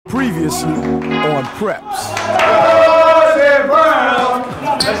Previously on Preps.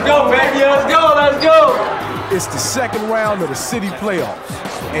 Let's go, baby, let's go, let's go! It's the second round of the city playoffs,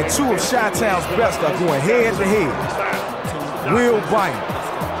 and two of Chi-Town's best are going head-to-head. Will Bynum,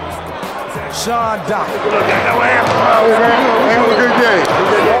 Sean Docker.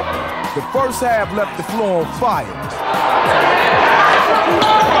 The first half left the floor on fire,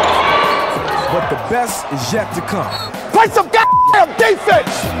 but the best is yet to come. Play some goddamn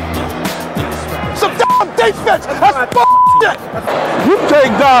defense! Some damn defense! That's bullshit! You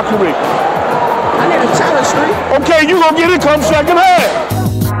take Dockery. I need a challenge, Street. Okay, you gonna get it come second half.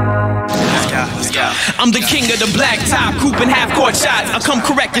 I'm the king of the black top, cooping half-court shots. I come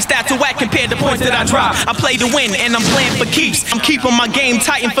correct, your stats are whack compared to points that I drop. I play to win, and I'm playing for keeps. I'm keeping my game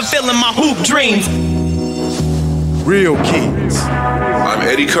tight and fulfilling my hoop dreams. Real kids. I'm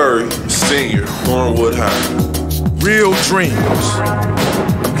Eddie Curry, senior, Thornwood High. Real dreams.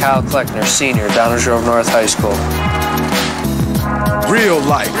 I'm Kyle Kleckner, senior, Downers Grove North High School. Real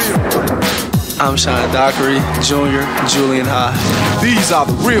life. I'm Sean Dockery, junior, Julian High. These are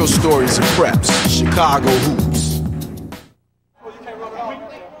the real stories of Preps, Chicago hoops.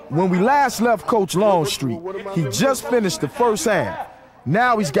 When we last left Coach Longstreet, he just finished the first half.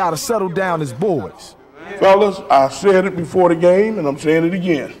 Now he's got to settle down his boys. Fellas, I said it before the game, and I'm saying it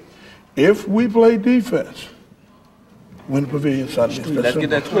again. If we play defense, win the Pavilion Sunday. Let's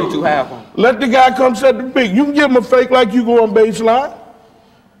get that 22 half on. Let the guy come set the big. You can give him a fake like you go on baseline.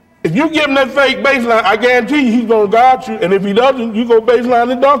 If you give him that fake baseline, I guarantee you he's going to guard you. And if he doesn't, you go baseline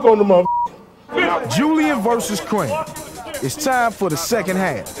and dunk on the motherfucker. Julian versus Crane. It's time for the second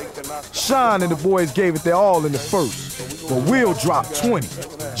half. Sean and the boys gave it their all in the first, but Will dropped 20.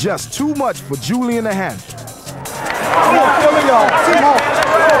 Just too much for Julian to handle. Come on, Philly, y'all. Come on.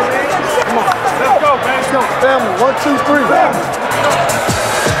 Come on. Let's go, man. Let's go. Family. 1, 2, 3.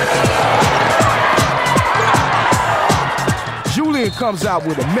 Julian comes out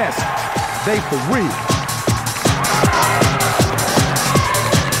with a message. They for real.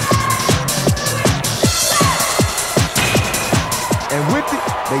 And with it,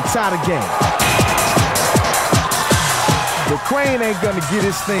 they tie the game. But Crane ain't gonna get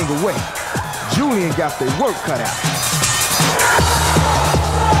his thing away. Julian got their work cut out.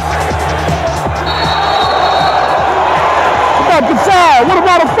 What about the foul? What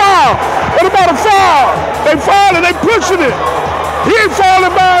about a foul? What about a foul? They fouling, they pushing it. He ain't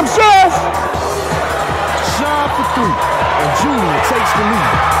fouling by himself. Sean for 3, and Julian takes the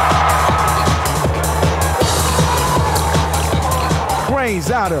lead.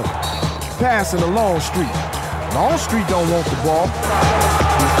 Crane's out of it, passing to Longstreet. Longstreet don't want the ball.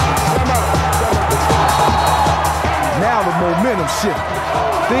 Now the momentum shifting.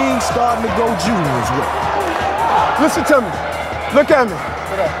 Things starting to go Julian's way. Listen to me. Look at me.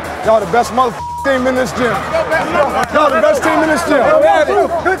 Y'all the best motherfucking team in this gym. Y'all the best team in this gym.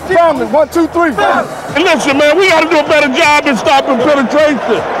 Family, 1, 2, 3. And listen, man, we got to do a better job in stopping penetration.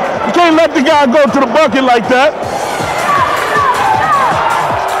 You can't let the guy go to the bucket like that.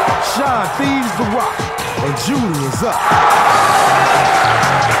 Sean thieves the rock, and Julian's up.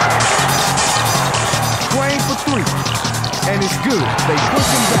 Crane for 3, and it's good. They push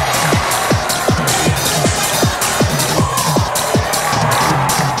him back.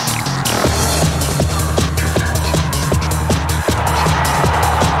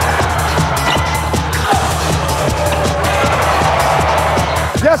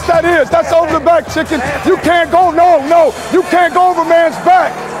 Yes, that is. That's over the back, chicken. You can't go, no. You can't go over man's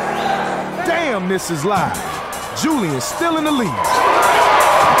back. Damn, this is live. Julian's still in the lead.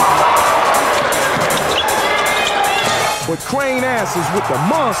 But Crane answers with the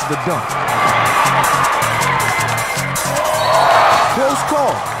monster dunk. Close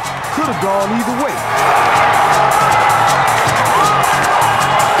call. Could have gone either way.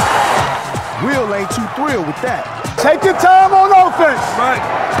 Will ain't too thrilled with that. Take your time on offense. Right.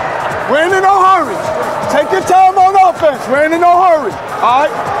 We ain't in no hurry. Take your time on offense. We ain't in no hurry. All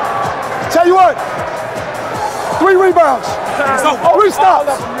right? Tell you what. 3 rebounds. 3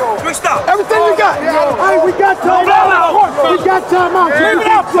 stops. 3 stops. Everything you got. Hey, we got time out. We got time out.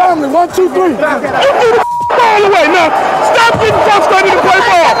 Family, 1, 2, 3. You move the ball away. Now, stop getting frustrated to play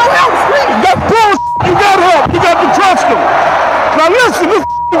ball. That bull, you got help. You got to trust him. Now listen, this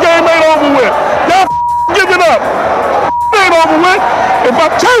game ain't over with. Y'all giving up. Ain't over with. If I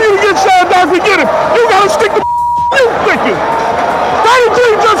tell you to get Sean Dockery, get him. You got to stick to you thinking.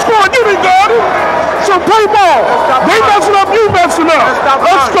 33 just scored. You didn't got it. So play ball. They messing up, you messing up.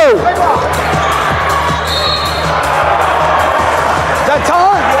 Let's go. That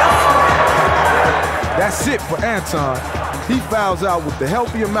time? That's it for Anton. He fouls out with the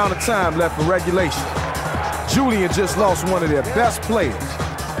healthy amount of time left in regulation. Julian just lost one of their best players,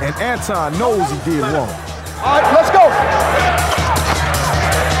 and Anton knows he did wrong. All right, let's go.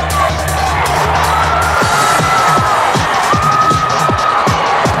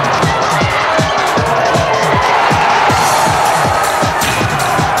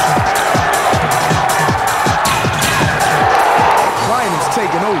 Bynum's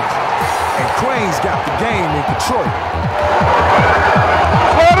taking over, and Crane's got the game in control.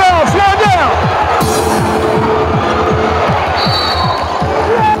 Slow down, slow down.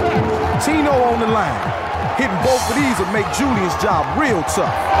 Tino on the line. Hitting both of these will make Julian's job real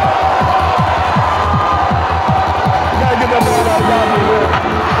tough. You gotta get that ball out of here.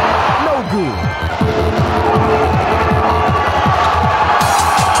 No good.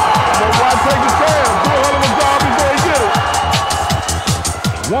 But why take his time? Do a hell of a job before he get it.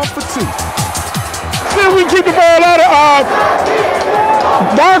 1 for 2. See if we keep the ball out of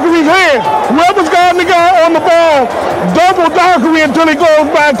Dockery's hand. Whoever's got the guy on the ball, double Dockery until he goes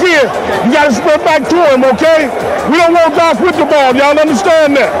back here. You got to sprint back to him, okay? We don't want Doc with the ball. Y'all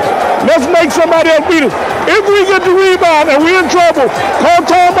understand that? Let's make somebody else beat us. If we get the rebound and we're in trouble, call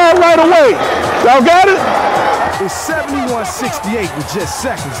timeout right away. Y'all got it? It's 71-68 with just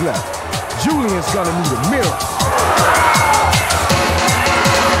seconds left. Julian's gonna need a miracle.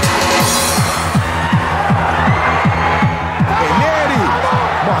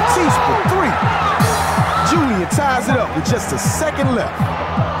 Julian ties it up with just a second left.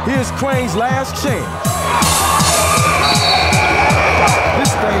 Here's Crane's last chance.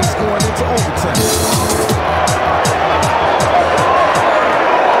 This thing's going into overtime.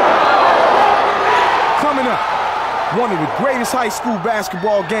 Coming up, one of the greatest high school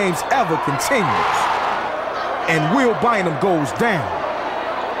basketball games ever continues. And Will Bynum goes down.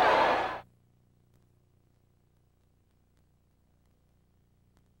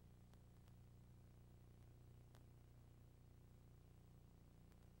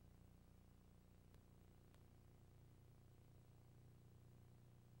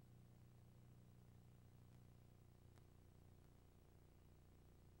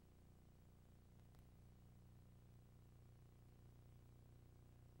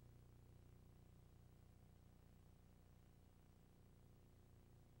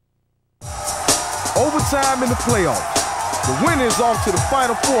 Overtime in the playoffs. The winner is off to the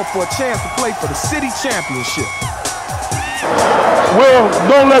Final Four for a chance to play for the city championship. Well,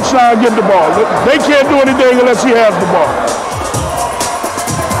 don't let Sean get the ball. They can't do anything unless he has the ball.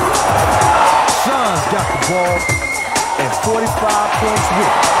 Sean's got the ball and 45 points with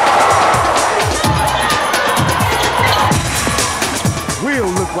it.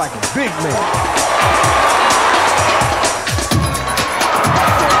 Will look like a big man.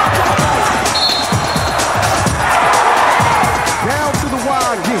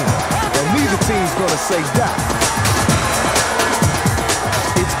 Again, and neither team's gonna say die.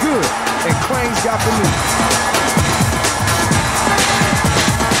 It's good, and Crane's got the lead.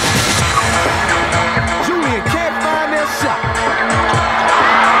 Julian can't find their shot.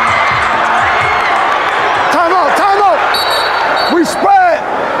 Time out, time out. We spread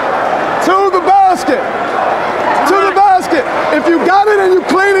to the basket. To the basket. If you got it and you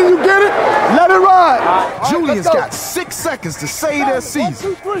clean and you get it, let it ride. Julian's got 6 seconds to save their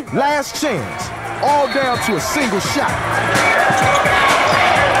season. Last chance, all down to a single shot.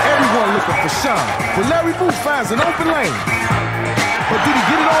 Everyone looking for Sean, but Larry Booth finds an open lane. But did he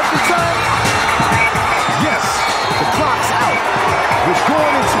get it off in time? Yes, the clock's out. We're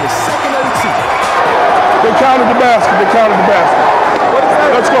going into a second OT. They counted the basket, they counted the basket.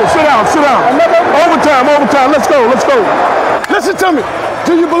 Let's go, sit down, sit down. Overtime, overtime, let's go, let's go. Listen to me.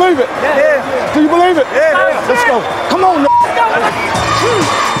 Do you believe it? Yeah. Do you believe it? Yeah. Let's go. Come on.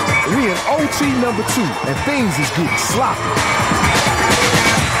 We in OT number 2, and things is getting sloppy.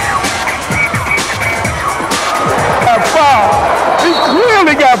 Got fouled. He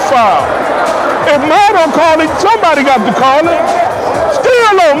clearly got fouled. If man don't call it, somebody got to call it.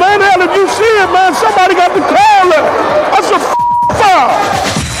 Still though, man, hell, if you see it, man, somebody got to call it. That's a foul.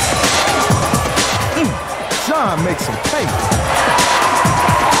 Sean makes some paint.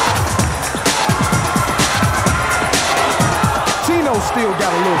 Still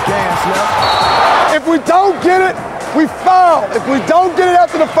got a little gas left. If we don't get it, we foul. If we don't get it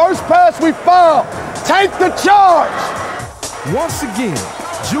after the first pass, we foul. Take the charge. Once again,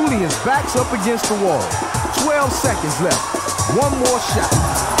 Julian's back's up against the wall. 12 seconds left. One more shot.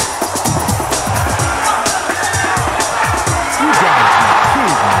 You gotta be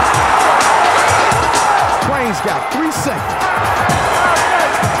kidding me. Crane's got 3 seconds.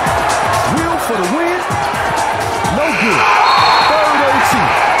 Will for the win. No good.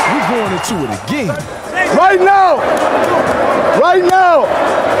 to it again. Right now,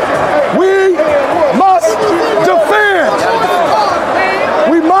 we must defend.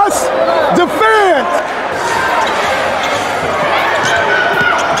 We must defend.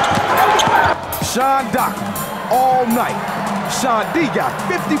 Sean Dockery, all night. Sean D got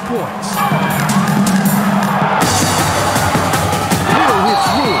 50 points. Will hits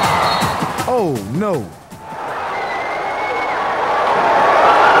Will. Oh, no.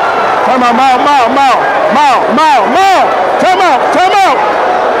 Time out, Mal. Time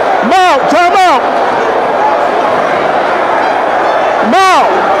out. Mal.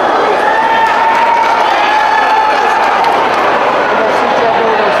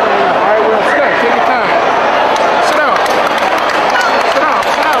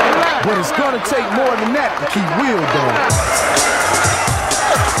 But it's gonna take more than that to keep Will down.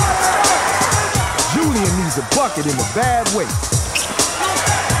 Julian needs a bucket in a bad way.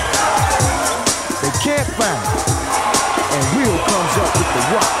 They can't find it. And Will comes up with the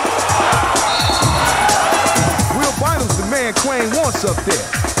rock. Will Bynum's the man Quayne wants up there.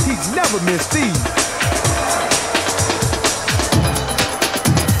 He's never missed these.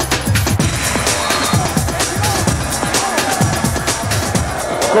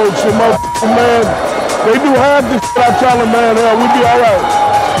 Coach, the motherfucking man, they do half the shit I tell them, man, hell, we be all right.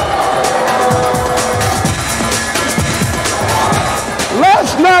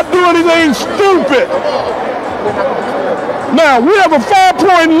 Let's not do anything stupid. Now, we have a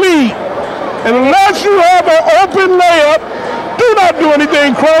 5-point lead, and unless you have an open layup, do not do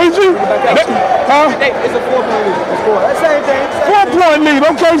anything crazy. Huh? It's a 4-point lead. That's the same thing. 4-point lead,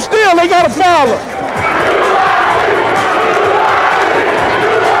 okay, still, they got a foul.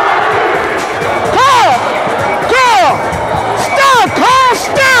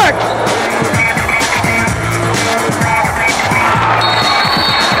 Stack!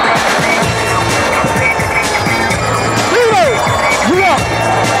 Vito, you up.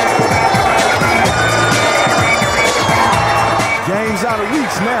 Game's out of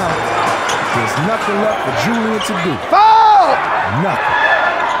reach now. There's nothing left for Julian to do. Foul! Nothing.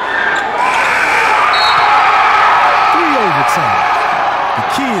 3 overtimes. The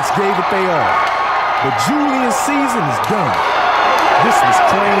kids gave it their all. But Julian's season is done. This was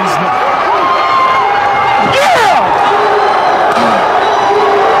Quayne's night. Yeah!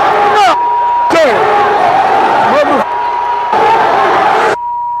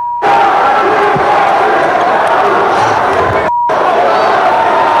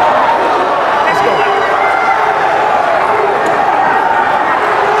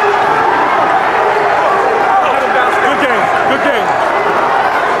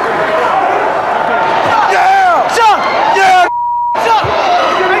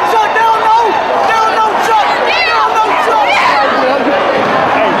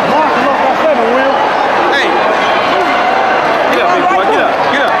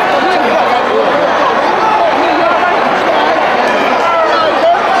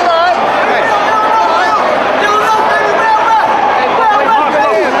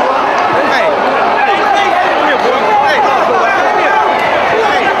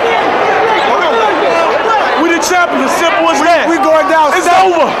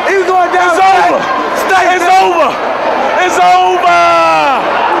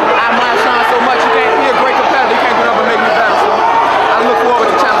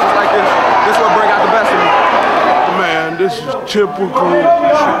 Typical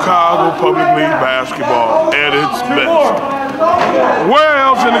Chicago Public League basketball at its best. Where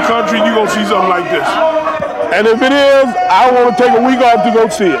else in the country you gonna see something like this? And if it is, I want to take a week off to go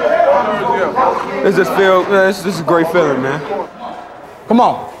see it. This is a great feeling, man. Come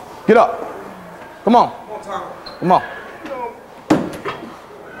on, get up. Come on. Come on.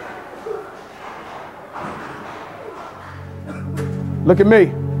 Look at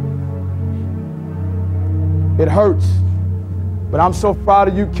me. It hurts. But I'm so proud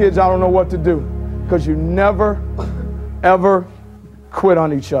of you kids, I don't know what to do. Because you never, ever quit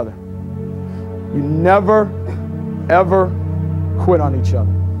on each other. You never, ever quit on each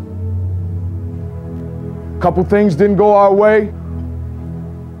other. A couple things didn't go our way.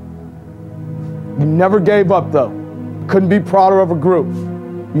 You never gave up, though. Couldn't be prouder of a group.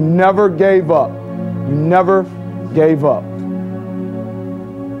 You never gave up. You never gave up.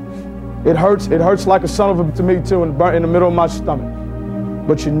 It hurts like a son of a to me too in the middle of my stomach.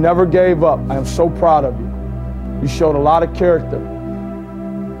 But you never gave up. I am so proud of you. You showed a lot of character.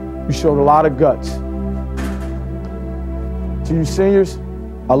 You showed a lot of guts. To you seniors,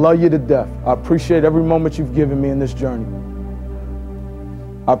 I love you to death. I appreciate every moment you've given me in this journey.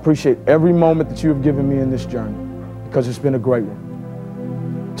 I appreciate every moment that you have given me in this journey because it's been a great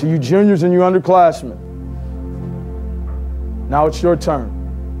one. To you juniors and you underclassmen, now it's your turn.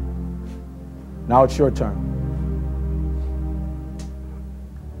 Now it's your turn.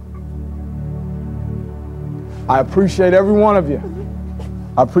 I appreciate every one of you.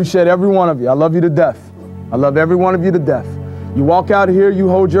 I appreciate every one of you. I love you to death. I love every one of you to death. You walk out here, you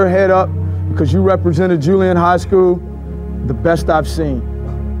hold your head up because you represented Julian High School the best I've seen.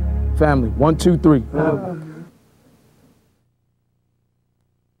 Family, 1, 2, 3.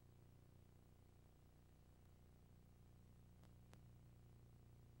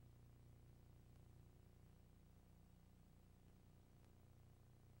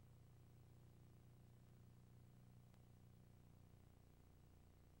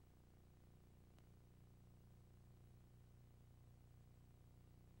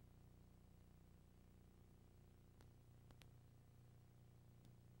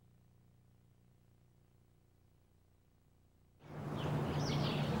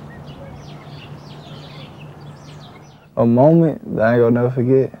 A moment that I ain't gonna never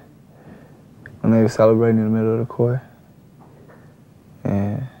forget when they were celebrating in the middle of the court.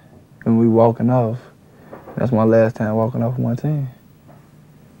 And we walking off. That's my last time walking off with my team.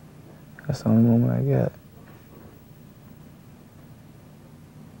 That's the only moment I got.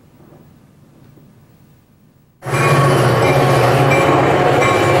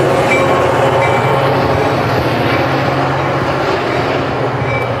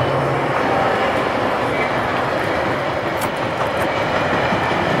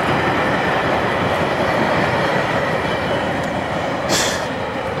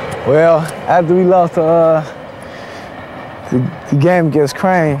 Well, after we lost the game against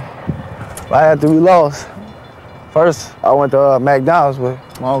Crane, right after we lost, first I went to McDonald's with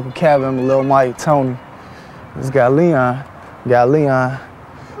my Uncle Kevin, little Mike, Tony. This guy Leon,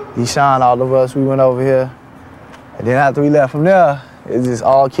 Deshaun, all of us, we went over here. And then after we left from there, it just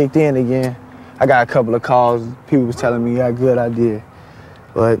all kicked in again. I got a couple of calls, people was telling me how good I did.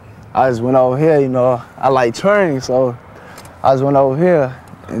 But I just went over here, you know, I like training, so I just went over here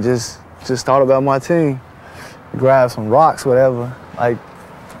and just thought about my team. Grab some rocks, whatever. Like,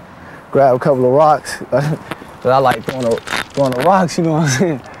 grab a couple of rocks. But I like throwing the rocks, you know what I'm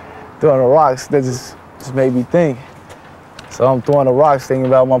saying? Throwing the rocks, that just made me think. So I'm throwing the rocks, thinking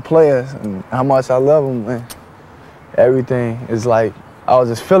about my players and how much I love them, and everything is like, I was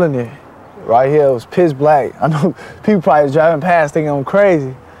just feeling it. Right here, it was pitch black. I know people probably was driving past thinking I'm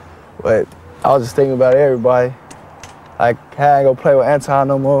crazy, but I was just thinking about everybody. Like, I ain't gonna play with Anton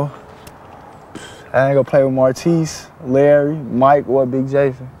no more. I ain't gonna play with Martise, Larry, Mike, or Big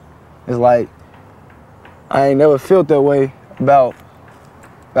Jason. It's like, I ain't never felt that way about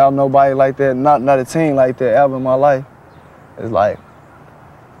nobody like that, not a team like that ever in my life. It's like,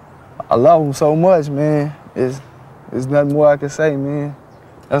 I love them so much, man. It's nothing more I can say, man.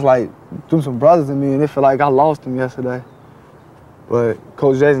 That's like, them some brothers to me, and it feel like I lost them yesterday. But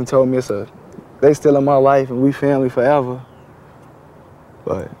Coach Jason told me they still in my life and we family forever.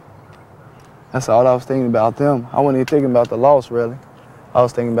 But that's all I was thinking about them. I wasn't even thinking about the loss, really. I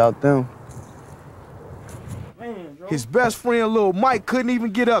was thinking about them. His best friend, Lil Mike, couldn't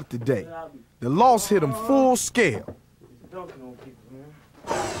even get up today. The loss hit him full scale.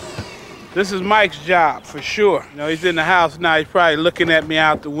 This is Mike's job, for sure. You know, he's in the house now. He's probably looking at me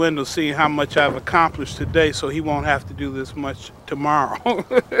out the window, seeing how much I've accomplished today, so he won't have to do this much tomorrow.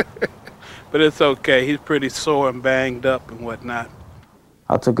 But it's okay. He's pretty sore and banged up and whatnot.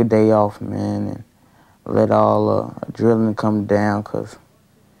 I took a day off, man, and let all adrenaline come down, because,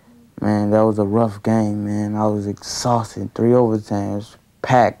 man, that was a rough game, man. I was exhausted. 3 overtimes,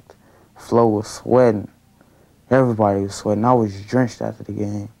 packed. Flo was sweating. Everybody was sweating. I was drenched after the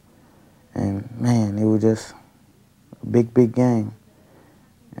game. And, man, it was just a big, big game.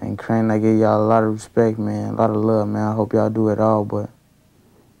 And Crane, I give y'all a lot of respect, man, a lot of love, man. I hope y'all do it all, but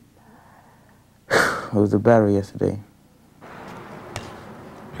it was a battle yesterday.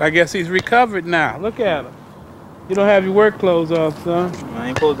 I guess he's recovered now. Look at him. You don't have your work clothes on, son. I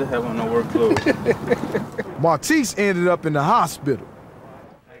ain't supposed to have on no work clothes. Martise ended up in the hospital.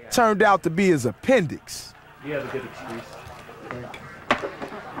 Turned out to be his appendix. You have a good excuse.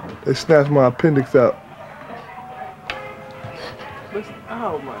 They snatched my appendix out. Listen,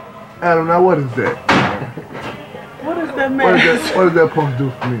 oh my. Adam, now what is that? What is that, man? What is that supposed to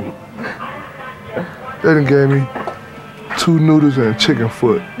do for me? They done gave me 2 noodles and a chicken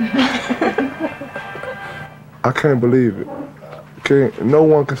foot. I can't believe it. No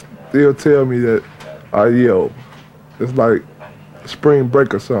one can still tell me that I yelled. It's like spring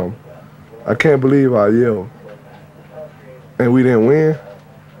break or something. I can't believe I yelled. And we didn't win.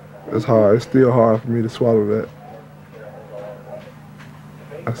 It's hard. It's still hard for me to swallow that.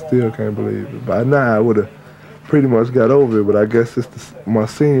 I still can't believe it. By now, I would have pretty much got over it, but I guess it's my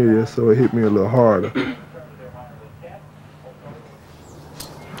senior year, so it hit me a little harder.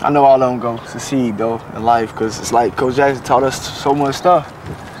 I know all of them go succeed, though, in life, because it's like Coach Jackson taught us so much stuff.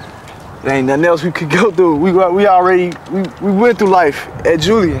 There ain't nothing else we could go through. We went through life at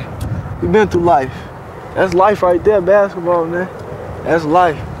Julian. We've been through life. That's life right there, basketball, man. That's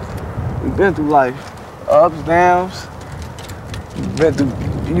life. We've been through life. Ups, downs. We've been through,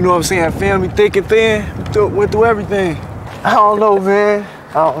 you know what I'm saying, family thick and thin. Went through everything. I don't know, man.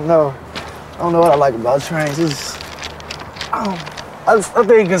 I don't know. I don't know what I like about trains. I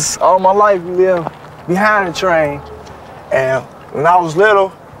think it's all my life we live behind the train. And when I was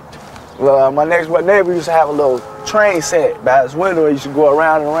little, my next door neighbor used to have a little train set by his window. He used to go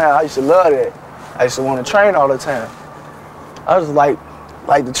around and around. I used to love that. I used to want to train all the time. I was like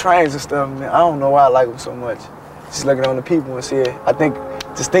the trains and stuff, man. I don't know why I like them so much. Just looking on the people and see it. I think,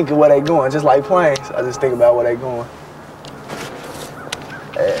 just thinking where they going, just like planes. I just think about where they going.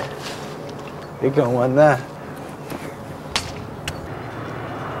 Yeah. They come one now.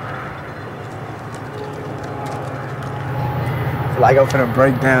 Like I'm finna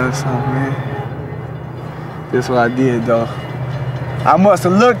break down or something, man. That's what I did, though. I must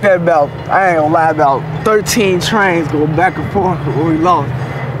have looked at about, I ain't gonna lie, about 13 trains going back and forth before we lost.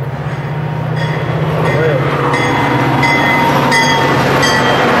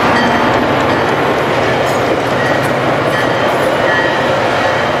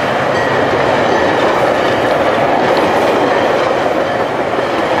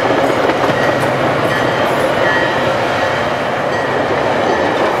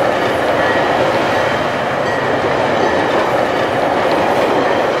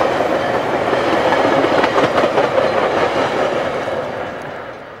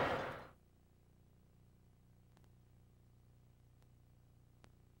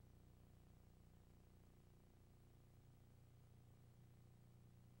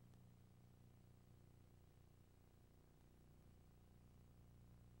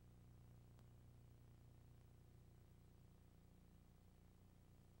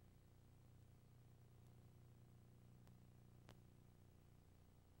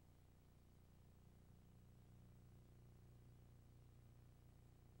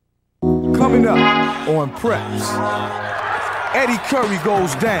 Coming up on Preps, Eddie Curry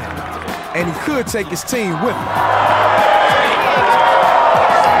goes down, and he could take his team with him.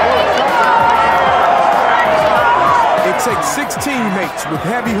 It takes 6 teammates with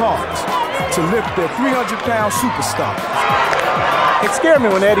heavy hearts to lift their 300-pound superstar. It scared me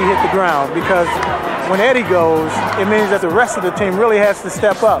when Eddie hit the ground, because when Eddie goes, it means that the rest of the team really has to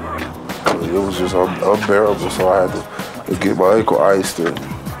step up. It was just unbearable, so I had to get my ankle iced and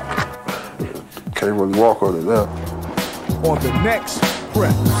can't really walk on it now. On the next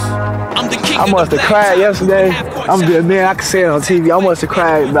Preps. I must have cried yesterday. Man, I can say it on TV. I must have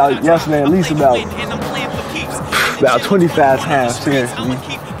cried about yesterday at least about 25 times, seriously.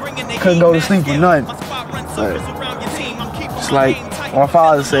 Couldn't go to sleep with nothing. But it's like my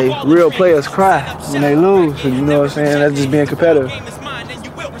father say, real players cry when they lose. You know what I'm saying? That's just being competitive.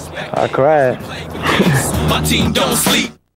 I cried. My team don't sleep.